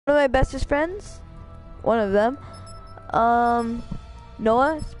of my bestest friends. One of them.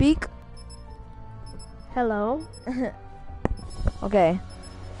 Noah, speak. Hello. Okay.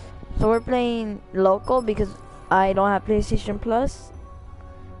 So we're playing local because I don't have PlayStation Plus.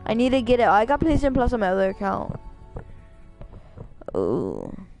 I need to get it. I got PlayStation Plus on my other account.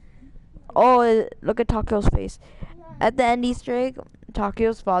 Ooh. Oh, look at Taco's face. At the end Easter egg,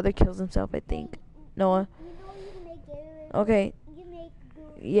 Taco's father kills himself, I think. Noah. Okay.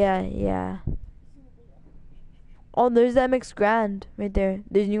 Yeah. Oh, there's that MX Grand right there.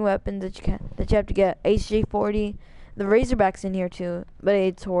 There's new weapons that you have to get. HJ40. The Razorback's in here too, but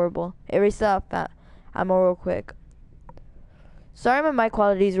it's horrible. Erase off that ammo real quick. Sorry, my mic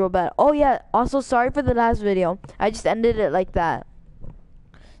quality is real bad. Oh yeah. Also, sorry for the last video. I just ended it like that.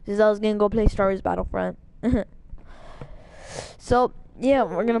 Because I was gonna go play Star Wars Battlefront. So yeah,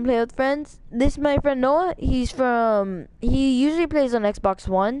 we're gonna play with friends. This is my friend Noah. He usually plays on Xbox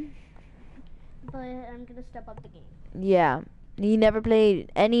One. But I'm gonna step up the game. Yeah. He never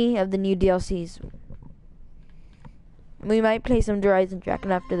played any of the new DLCs. We might play some Horizon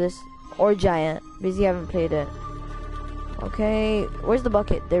Dragon after this. Or Giant, because you haven't played it. Okay, where's the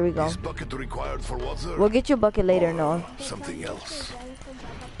bucket? There we go. Is bucket required for water? We'll get you a bucket later, Noah. Something else.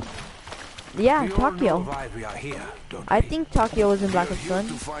 Yeah, Takio. We are here, I think Takio was in Black Ops 1.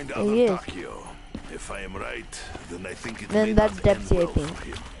 Yeah, he is. If I am right, then I think Then that's Dempsey, I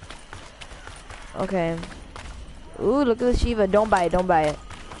think. Okay. Ooh, look at the Shiva. Don't buy it.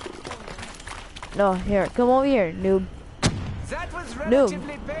 No, here. Come over here, noob. That was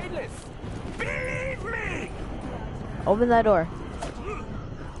relatively painless. Believe me. Open that door.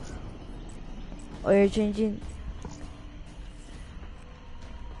 Oh, you're changing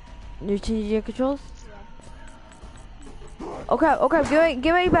your controls? Okay,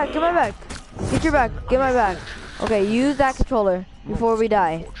 give my back. Get your back, get my back. Okay, use that controller before we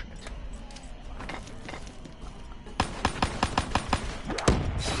die.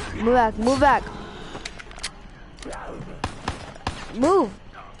 Move back. Move.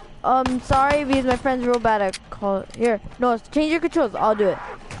 Sorry, because my friend's real bad at call. Here, no, change your controls. I'll do it.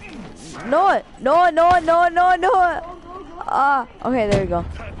 No. Okay, there we go.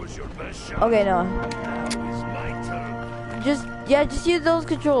 Okay, no. Just use those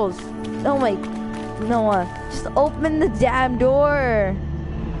controls. Oh my, Noah, just open the damn door.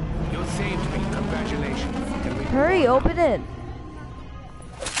 You saved me. Congratulations. Hurry, open it.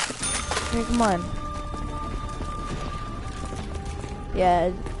 Okay, come on.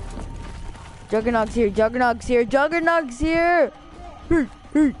 Yeah. Juggernaut's here.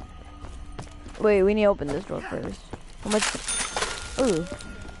 Wait, we need to open this door first. How much? Ooh.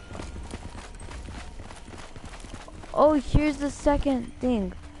 Oh, here's the second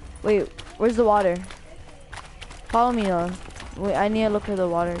thing. Wait, where's the water? Follow me, Noah. Wait, I need to look for the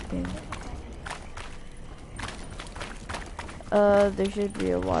water thing. There should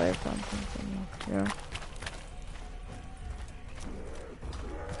be a water fountain somewhere. Yeah.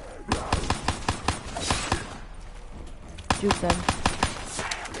 Juke them.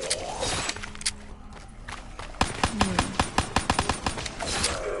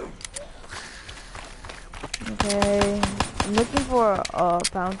 Okay, I'm looking for a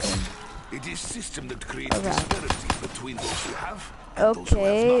fountain. It is system that creates disparity between those who have and those who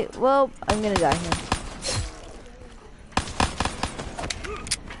Okay, have not. well, I'm gonna die here.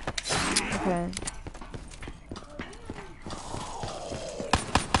 Okay.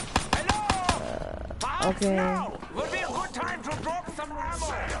 Okay. Would be a good time to drop some ammo.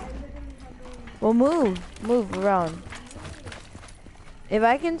 Well, move around. If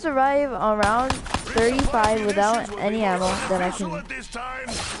I can survive around 35 without any ammo, then I can.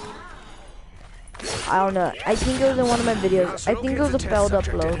 I don't know. I think it was in one of my videos. I think it was a failed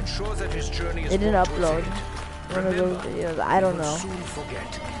upload. It didn't upload. One of those videos. I don't know.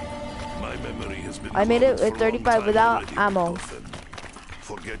 I made it with 35 without ammo.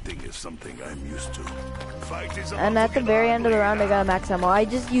 Forgetting is something I'm used to. And at the very end of the round, I got a max ammo. I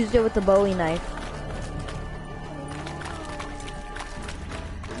just used it with the Bowie knife.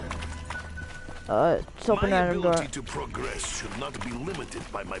 Just open a random door. To progress should not be limited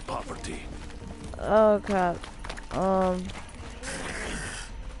by my poverty. Oh crap. Don't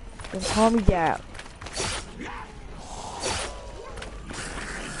call me that.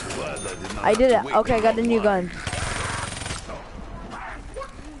 I did it. Okay, I got a new gun.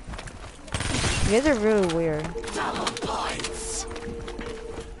 You guys are really weird.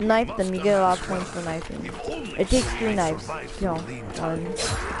 Knife them, you get a lot of points for knifing. It takes 3 knives. Kill 1.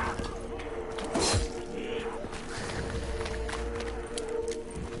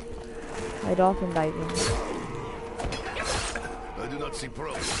 My dolphin diving. I do not see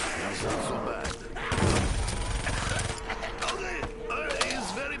pros. That's not so bad. Okay,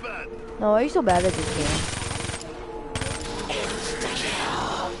 he's very bad. No, why are you so bad at this game?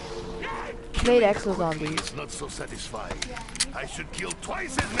 Played Exo Zombies. It's not so satisfying. I should kill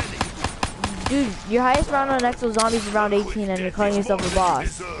twice as many. Dude, your highest round on Exo Zombies is round 18 and you're calling yourself a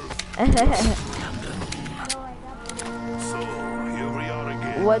boss. So, here we are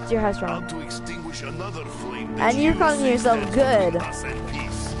again. What's your highest round? To extinguish another flame And you're calling yourself good.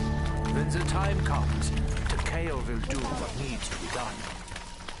 When the time comes, Takeo will do what needs to be done.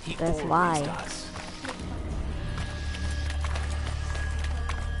 He That's always why. does.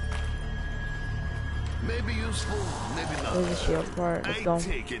 Maybe useful, maybe not. There's a shield part. Let's go.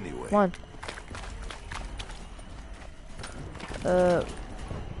 Take anyway. Come on.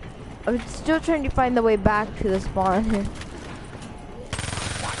 I'm still trying to find the way back to the spawn.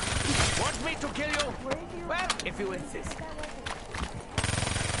 Want me to kill you? Well, if you insist.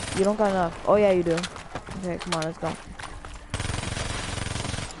 You don't got enough. Oh yeah, you do. Okay, come on, let's go.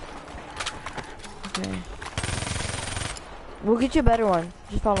 Okay. We'll get you a better one.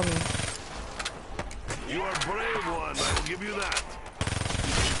 Just follow me. You are a brave one, I will give you that.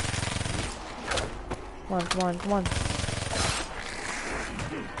 Come on, come on, come on.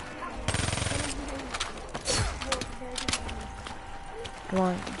 Come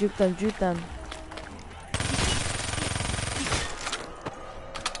on, juke them, juke them.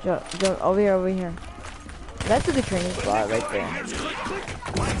 Jump, over here, over here. That's a good training spot right there.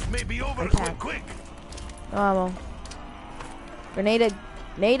 Life may be over quick. No ammo. Grenade it.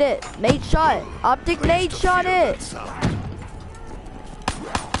 Nade it. Nade shot. Optic nade shot it.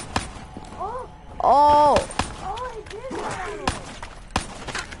 Oh.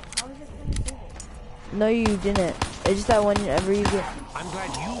 No, you didn't. It's just that whenever you get. I'm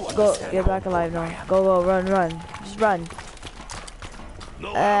glad you Go, get back alive now. Go, go, run, run. Just run.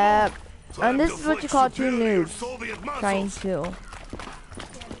 And this is what you call two noobs trying to.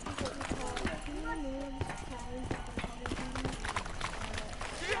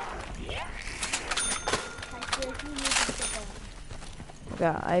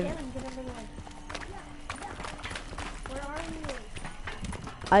 Yeah,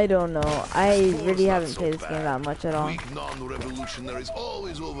 I don't know. I really haven't played this game that much at all. Non-revolutionaries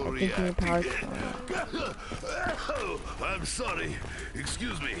always overreact. I'm sorry.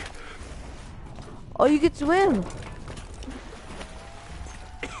 Excuse me. Oh, you could swim.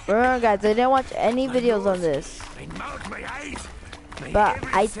 Remember, guys, I didn't watch any videos on this, but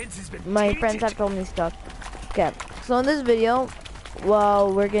my friends have told me stuff. Okay, so in this video,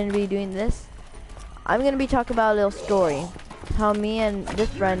 while we're gonna be doing this, I'm gonna be talking about a little story. How me and this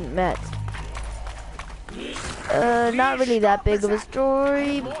friend met. Not really that big of a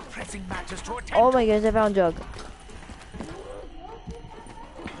story. Oh my goodness, I found Jug.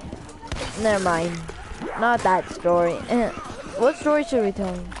 Never mind. Not that story. What story should we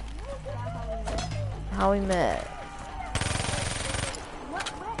tell? How we met.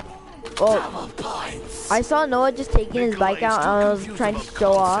 Oh, I saw Noah just taking his bike out and I was trying to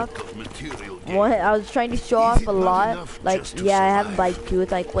show off. I was trying to show off a lot. Like, yeah, I have a bike too.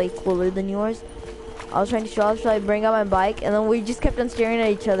 It's like way cooler than yours. I was trying to show off, so I bring out my bike, and then we just kept on staring at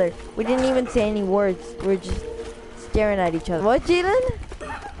each other. We didn't even say any words. We were just staring at each other. What, Jalen?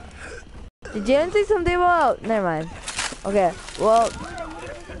 Did Jalen say something about? Never mind. Okay, well,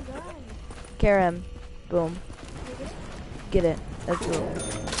 Karam, boom, get it. That's real.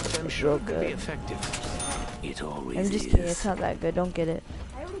 I'm sure real it could be good. effective. It always I'm just kidding. It's not that good. Don't get it.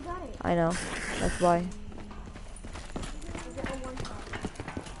 I already got it. I know. That's why.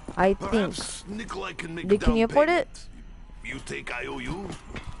 I think. Perhaps Nikolai can make Can you afford it? You take IOU?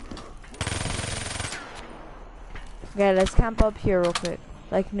 Okay, let's camp up here real quick.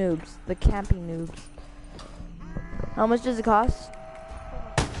 Like noobs. The camping noobs. How much does it cost?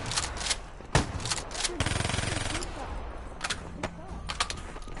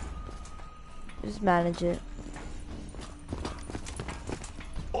 Just manage it.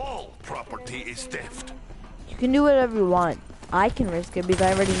 All property is theft. You can do whatever you want. I can risk it because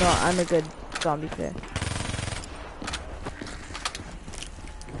I already know I'm a good zombie player.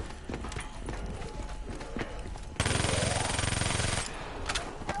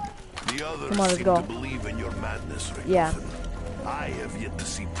 The others Come on, let's seem go. to believe in your madness, Rick. Yeah. I have yet to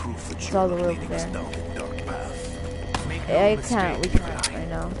see proof that It's you all are the way leading us there. down a dark path. Make I no can't. We mistake, can't right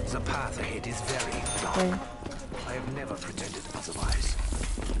now. The path ahead is very dark. Okay. I have never pretended otherwise.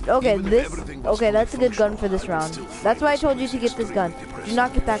 Okay, Even if this. everything was Okay, that's a good gun for this functional, round. I would still That's why I find told you this to get this gun. extremely Do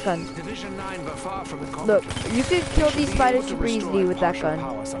not get that gun. Division 9 were far from Look, incompetent. you could kill these Be spiders able to super restore easily with that partial gun.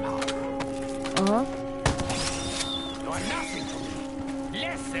 power somehow. Uh huh. You are nothing to me.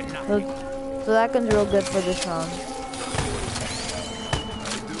 So that gun's real good for this round.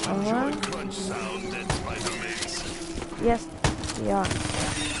 Crunch sound that spider makes. Yes, we are.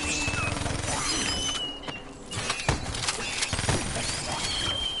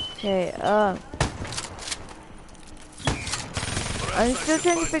 Okay, I'm still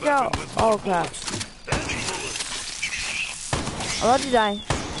trying to figure out. Oh crap. I'm about to die.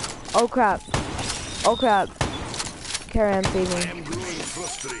 Oh crap. Oh crap. Karen, save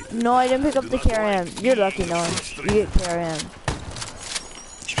me. No, I didn't pick up the Karen. You're lucky, no. You get Karen.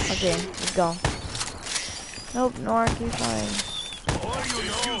 Okay, let's go. Nope, no, keep flying.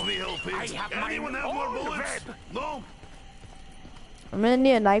 Excuse me, helping. Anyone have more bullets? No? I'm gonna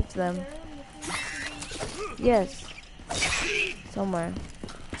need a knife to them. Yes. Somewhere.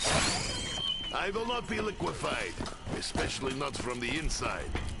 I will not be liquefied, especially not from the inside.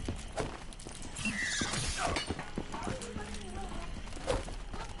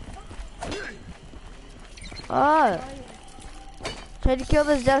 Ah! Try to kill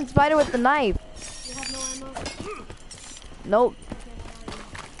this giant spider with the knife. You have no ammo. Nope.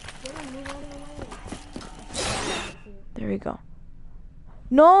 There we go.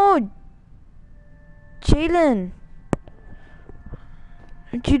 No! Jalen!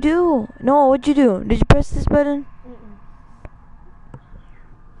 What'd you do? No, what'd you do? Did you press this button?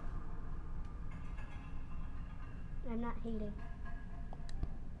 I'm not hating.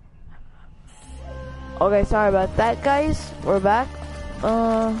 Okay, sorry about that, guys. We're back.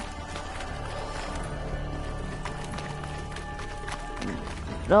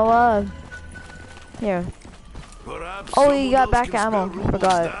 No, here. Perhaps Oh, you got someone else back can ammo. spare room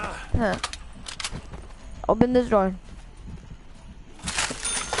Forgot. on that. Huh. Open this door.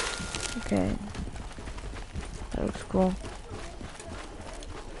 Okay. That looks cool.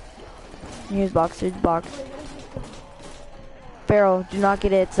 Here's box, here's box. Barrel, do not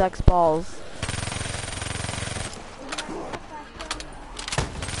get it, it sucks balls.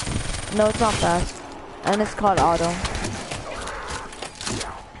 No, it's not fast. And it's called auto.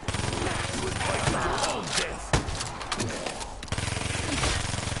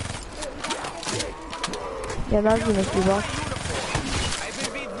 Yeah, that was a mystery box. I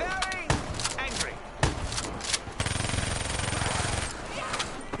will be very angry.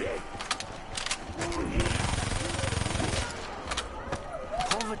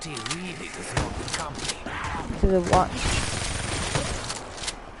 Poverty really does not become me. To the what?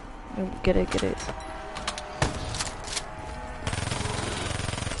 Get it, get it.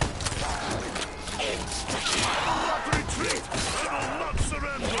 Not retreat! I will not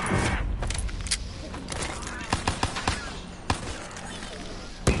surrender!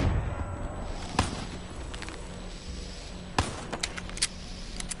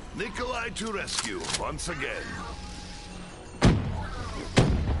 Nikolai to rescue once again.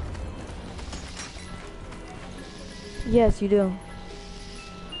 Yes, you do.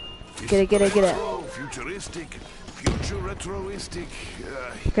 Get it, get it, get it. Futuristic, future retroistic.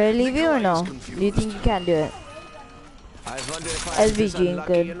 Can I leave you or no? Nikolai is Do you confused. think you can do it? I wonder if I am this SVG,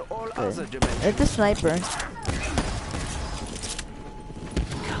 unlucky good. in all Good. other dimensions. It's a sniper.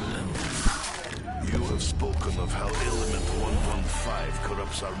 You have spoken of how element 115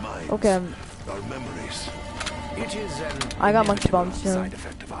 corrupts our minds. Okay, Our memories. It is an I got monkey inevitable bombs too. side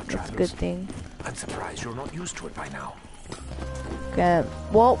effect of our That's a travels. good thing. I'm surprised you're not used to it by now. Okay,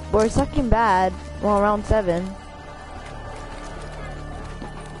 well, we're sucking bad. Well, round 7.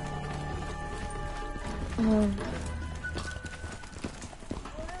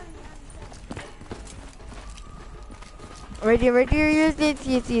 Right here, yes, we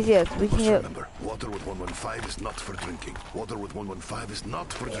can Must get. remember, water with 115 is not for drinking. Water with 115 is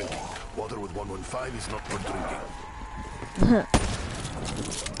not for drinking. Water with 115 is not for drinking.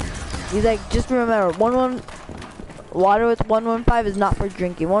 He's like, just remember, water with 115 is not for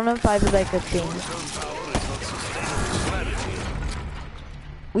drinking. 115 is like a thing.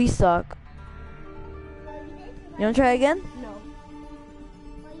 We suck. You wanna try again? No.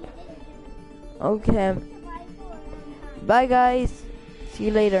 Okay. Bye, guys. See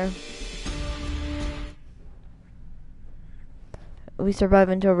you later. We survive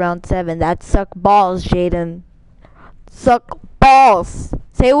until round 7. That suck balls, Jaden. Suck balls.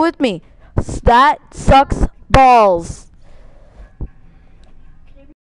 Say it with me. That sucks balls.